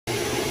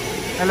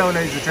Hello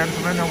ladies and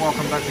gentlemen, and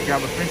welcome back to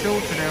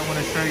Official. Today I'm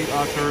going to show you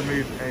how to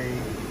remove a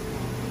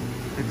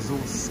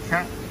exhaust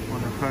cap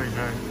on a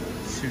Peugeot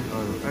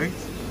 208.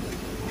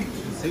 You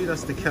can see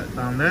that's the cap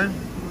down there.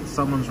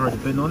 Someone's already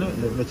been on it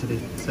and they've literally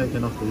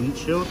taken off the heat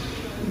shield.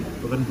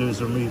 What we're going to do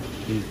is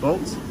remove these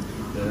bolts.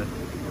 They're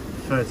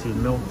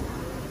 13mm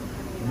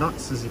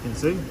nuts, as you can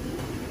see.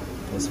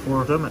 There's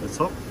 4 of them at the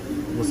top.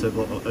 Also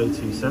got an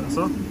O2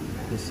 sensor.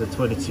 This is a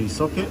 22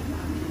 socket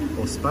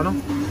or spanner.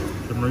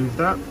 Remove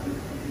that.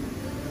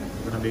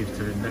 We're going to move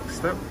to the next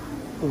step.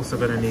 Also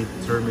going to need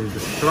to remove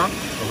this plug.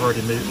 I've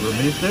already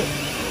removed it.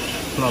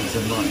 Plug's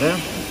in right there.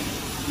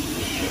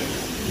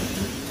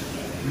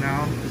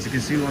 Now, as you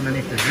can see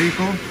underneath the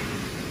vehicle,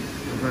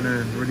 we're going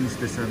to release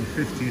this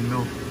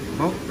 15mm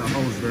bolt that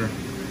holds the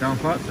down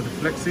part to the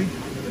flexi.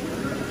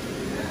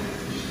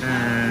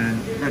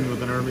 And then we're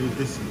going to remove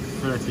this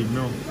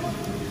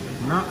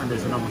 13mm nut, and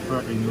there's another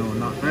 13mm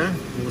nut there.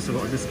 We've also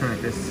got to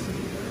disconnect this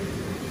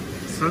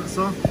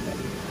sensor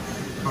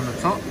from the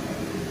top,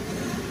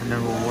 and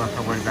then we'll work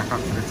our way back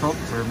up to the top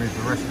to remove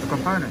the rest of the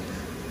components.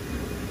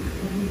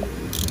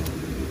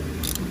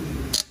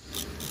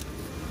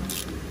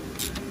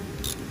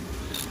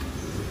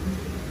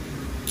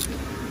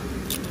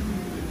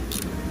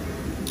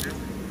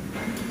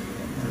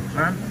 The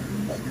clamp,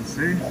 as you can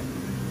see,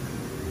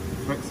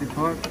 flexi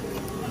part.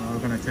 Now we're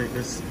going to take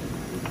this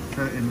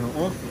 13mm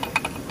off.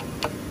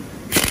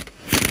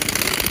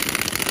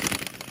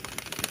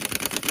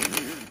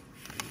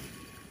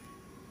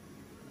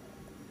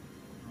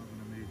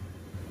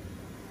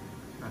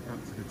 Back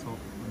up to the top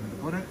and the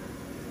bonnet.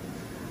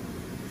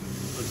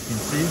 As you can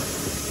see,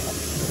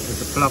 there's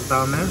a plug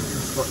down there.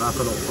 It's got like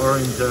a little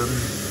orange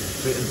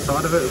bit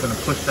inside of it. We're going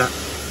to push that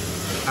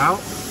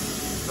out,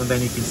 and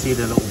then you can see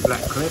the little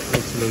black clip,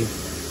 literally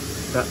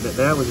that bit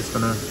there. We're just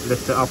going to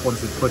lift it up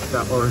once we push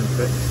that orange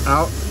bit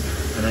out,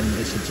 and then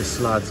it should just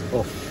slide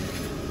off.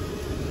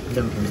 And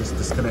then we can just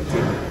disconnect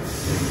it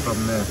from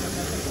there,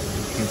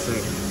 as you can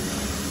see.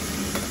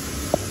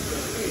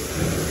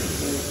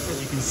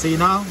 As you can see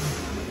now,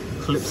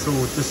 clips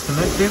all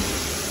disconnected,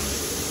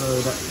 so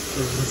that, as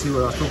you can see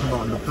what I was talking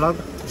about on the plug,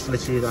 it's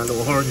literally that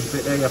little orange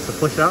bit there you have to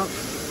push out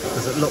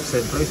because it locks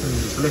it in place, and you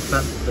just lift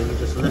that, then you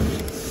just lift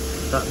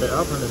that bit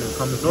up and then it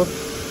comes off.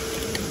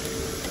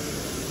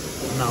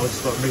 Now we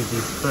just got to move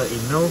these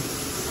 13mm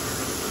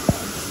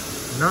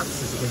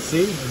nuts, as you can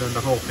see, and then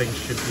the whole thing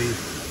should be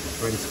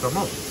ready to come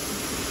off.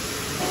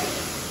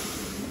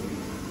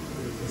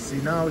 As you can see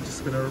now, we're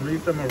just going to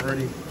remove them. I've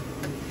already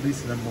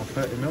loosened them more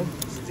 30mm.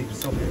 It's a deep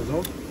socket as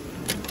well.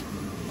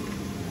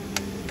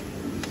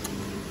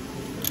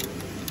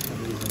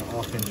 An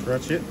 1/2 inch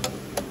ratchet.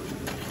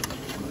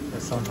 They're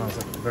sometimes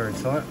very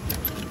tight.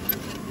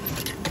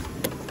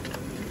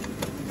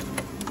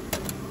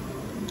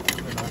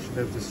 And I should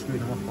be able to screw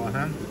them off by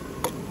hand.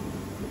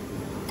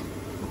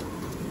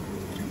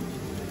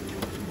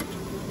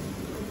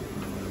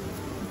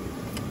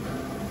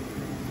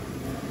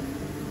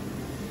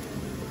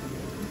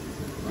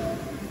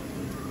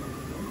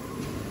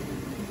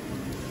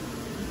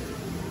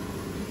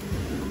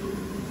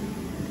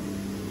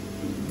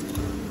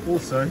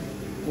 Also,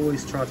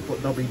 always try to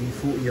put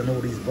WD-40 on all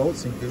these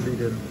bolts,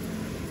 including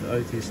the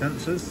O2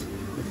 sensors,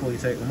 before you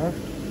take them off.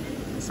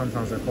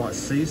 Sometimes they're quite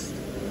seized.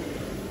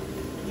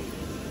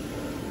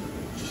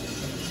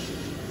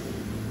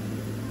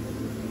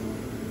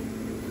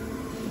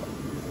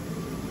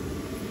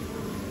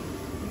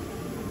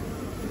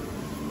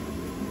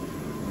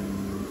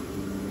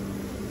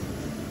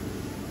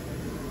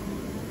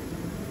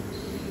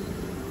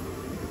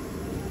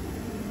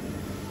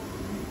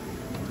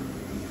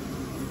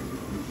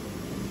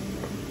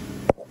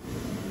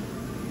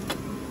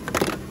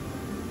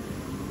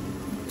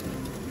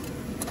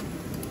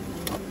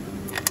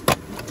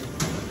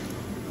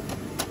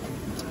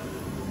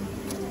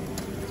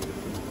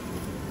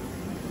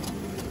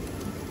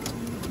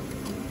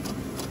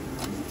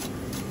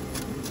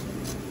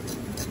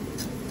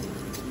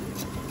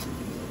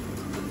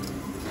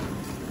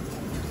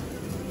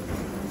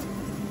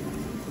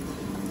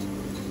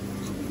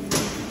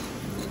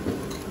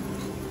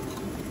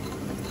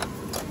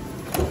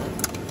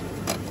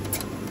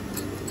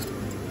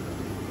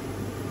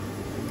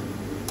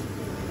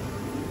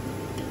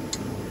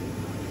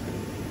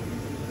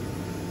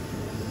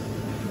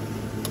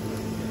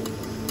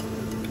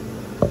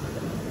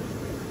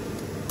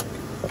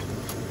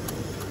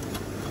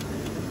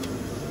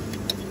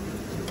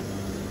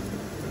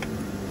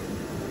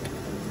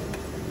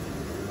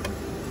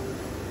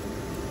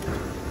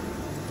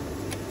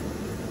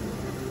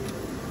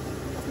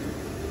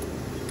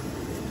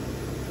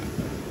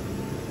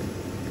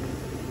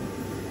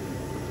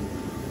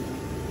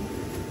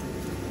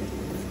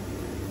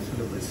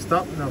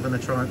 Stuck. Now I'm going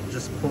to try and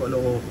just put a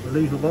little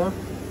lever bar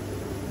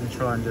and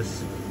try and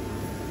just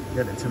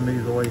get it to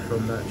move away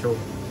from the actual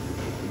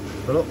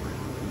block,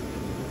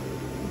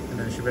 and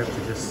then you should be able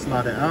to just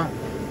slide it out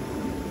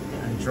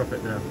and drop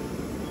it down.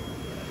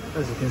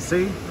 As you can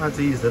see, I had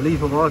to use the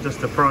lever bar just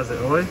to prise it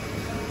away.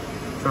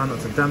 Try not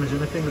to damage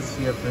anything. Let's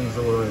see everything's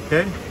all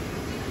okay.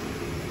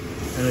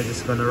 and we're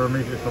just going to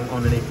remove it from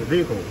underneath the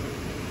vehicle.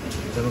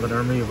 Then we're going to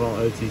remove our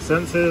OT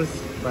sensors,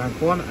 bank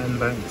 1 and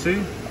bank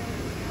 2,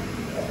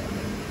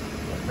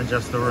 and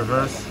just the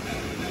reverse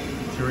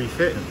to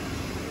refit it.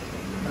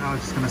 Now I'm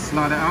just going to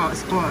slide it out.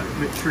 It's quite a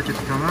bit tricky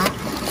to come out,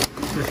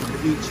 especially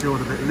with the heat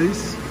shield a bit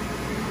loose.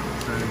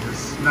 So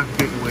just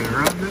navigate your way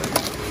around it,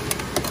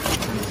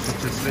 and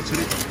just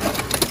literally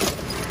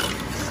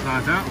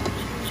slide out.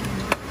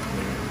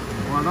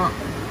 Voila!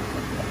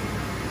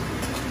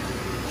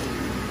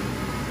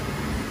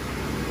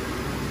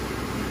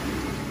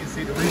 You can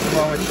see the reason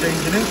why we're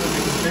changing it, as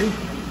you can see,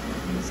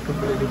 it's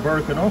completely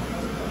broken off.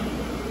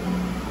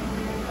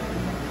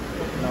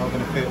 Now we're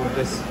going to fit it with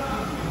this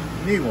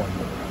new one.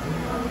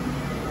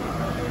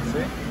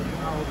 See?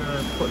 Now we're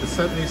going to put the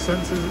new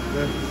sensors,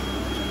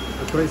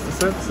 replace the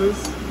sensors.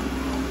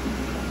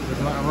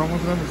 There's nothing wrong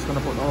with them. I'm just going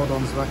to put the old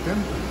ones back in.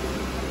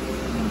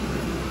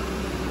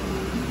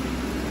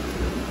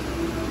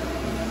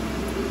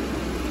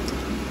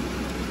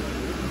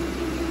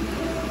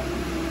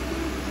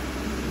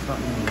 Is that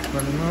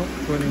 20 mil,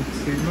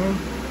 22 mil.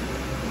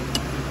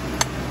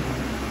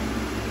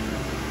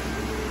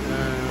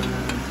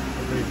 And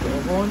I'll leave the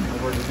other one.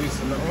 I've already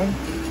loosened that one.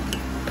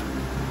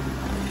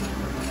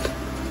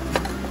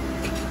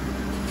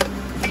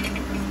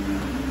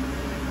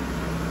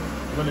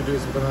 What we're going to do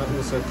is we're going to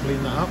also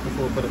clean that up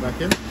before we put it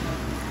back in. So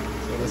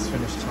let's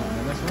finish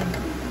tightening this one.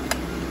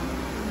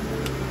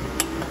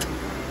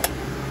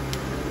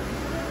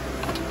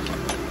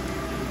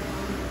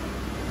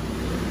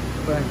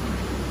 Bang.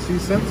 2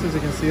 sensors, you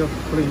can see I've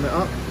cleaned it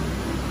up.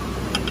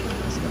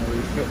 Just going to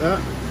refit that.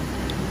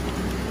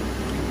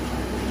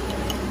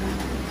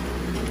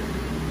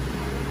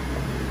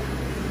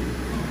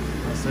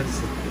 Like I said, it's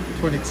a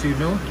 22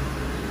 mil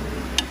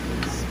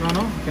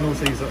spanner. You can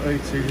also use an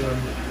O2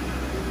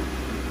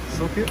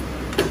 socket.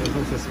 There's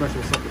also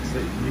special sockets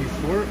that you can use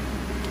for it.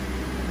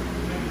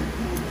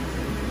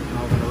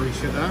 Now I'm going to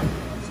refit that.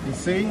 As you can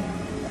see,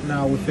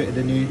 now we've fitted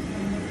the new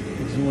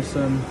exhaust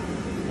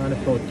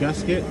manifold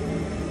gasket,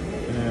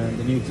 and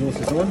the new exhaust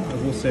is on.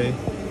 I've also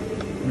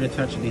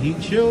reattached the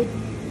heat shield,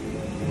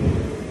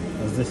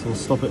 as this will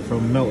stop it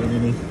from melting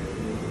any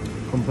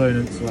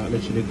components like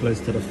literally close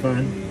to the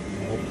fan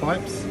or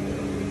pipes.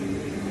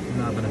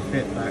 Now I'm going to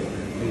fit back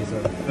these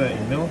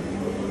 30 mil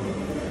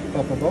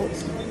copper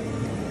bolts.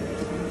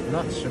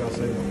 Nuts, should I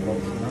say, not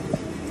bolts, nuts.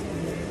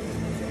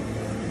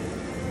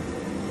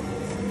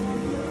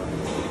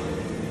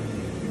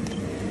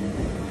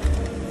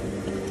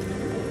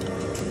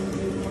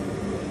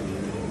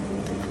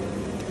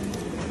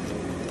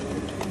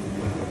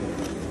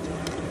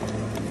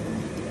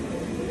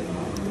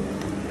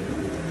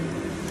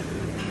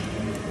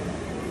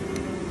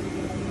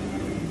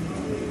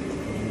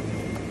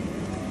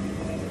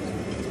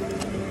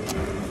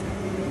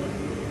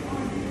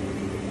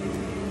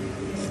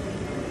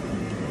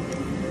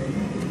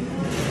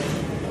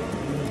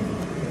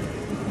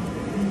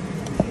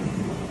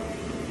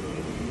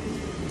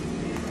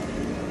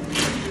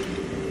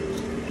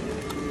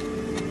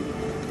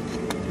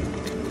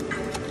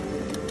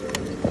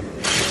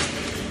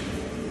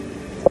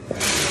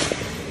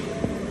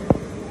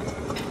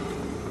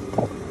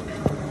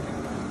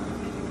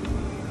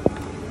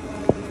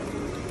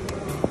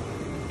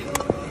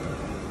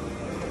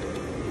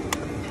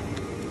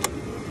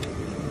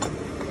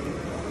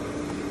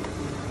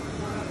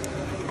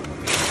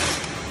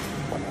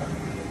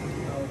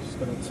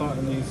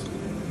 Tighten these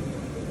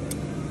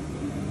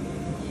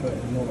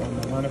 30 mil on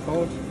the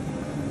manifold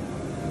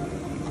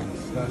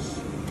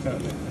 /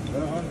 catalytic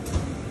converter.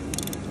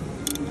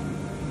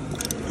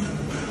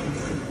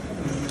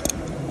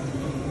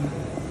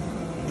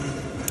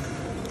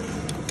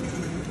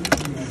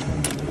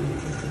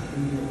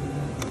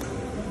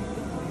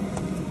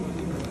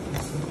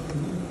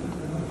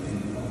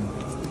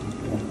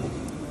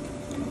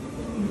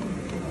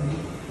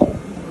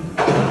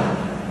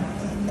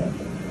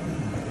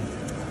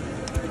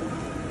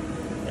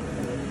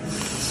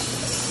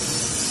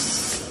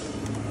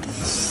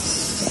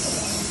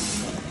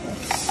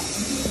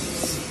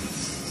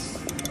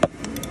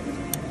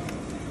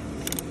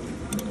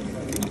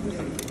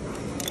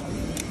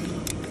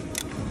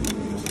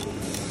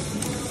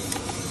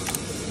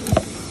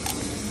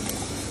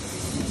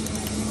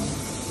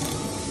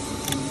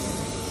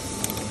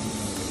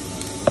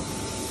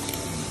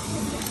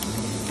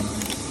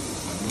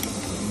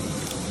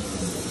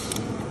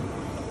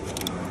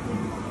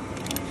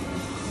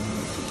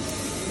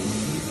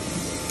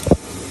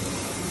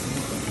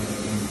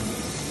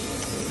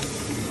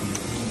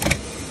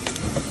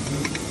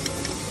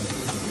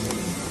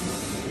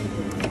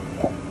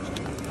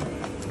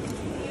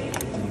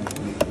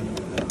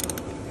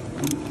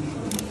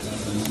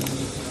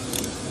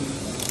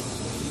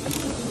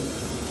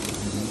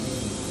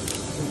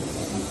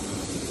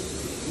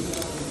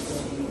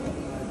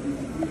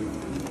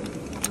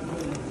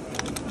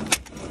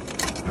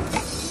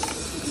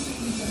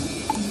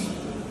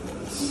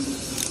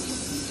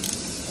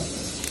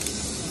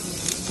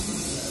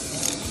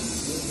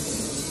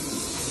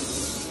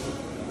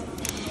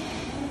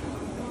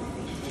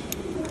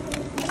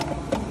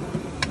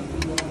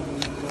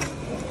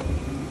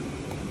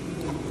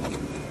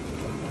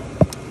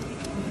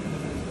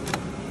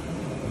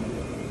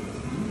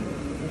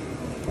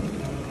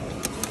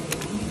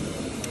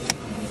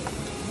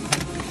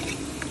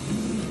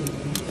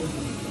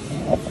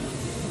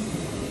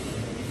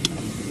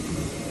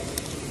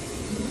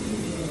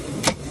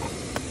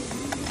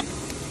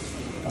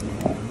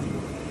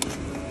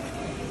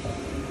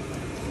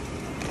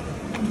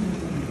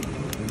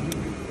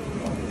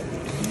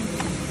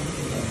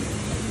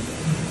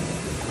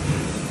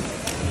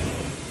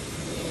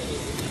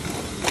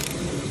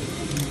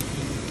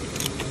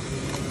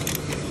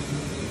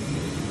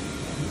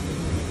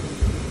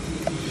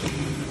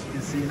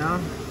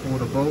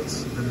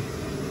 bolts, the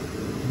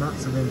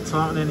nuts have been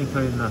tightening,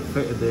 including the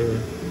fitted the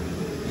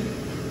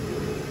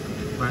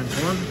bank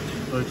 1,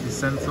 rotary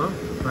sensor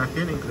back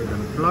in, including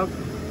the plug,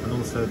 and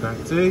also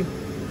bank 2.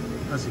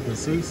 As you can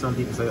see, some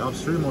people say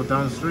upstream or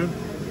downstream.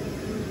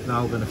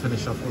 Now we're going to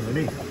finish off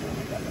underneath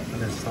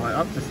and then start it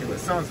up to see what it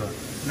sounds like.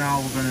 Now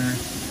we're going to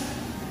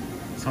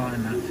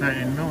tighten that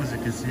 13mm. As you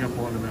can see, I've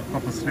got a little bit of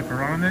copper slip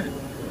around it,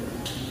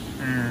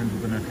 and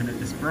we're going to connect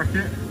this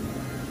bracket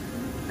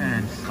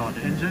and start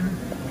the engine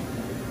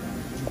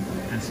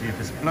and see if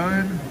it's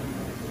blowing,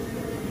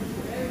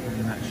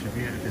 and that should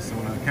be it if it's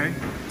all okay.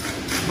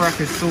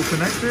 Bracket's still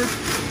connected,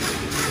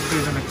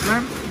 using a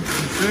clamp.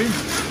 You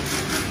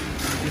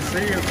can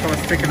see it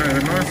starts sticking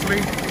over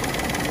nicely.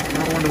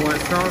 I wonder why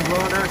it sounds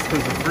like that. It's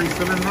because of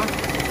 3-cylinder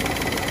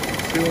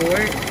still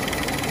away,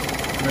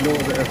 and a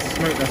little bit of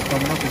smoke that's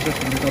coming up is just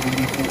from the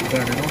WD-40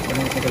 burning off, and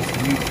also there's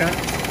some new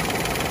caps.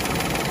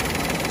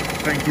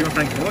 Thank you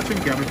for watching.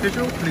 Gab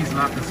Official. Please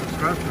like and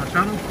subscribe to my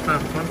channel for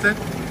further content.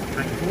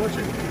 Thank you for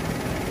watching.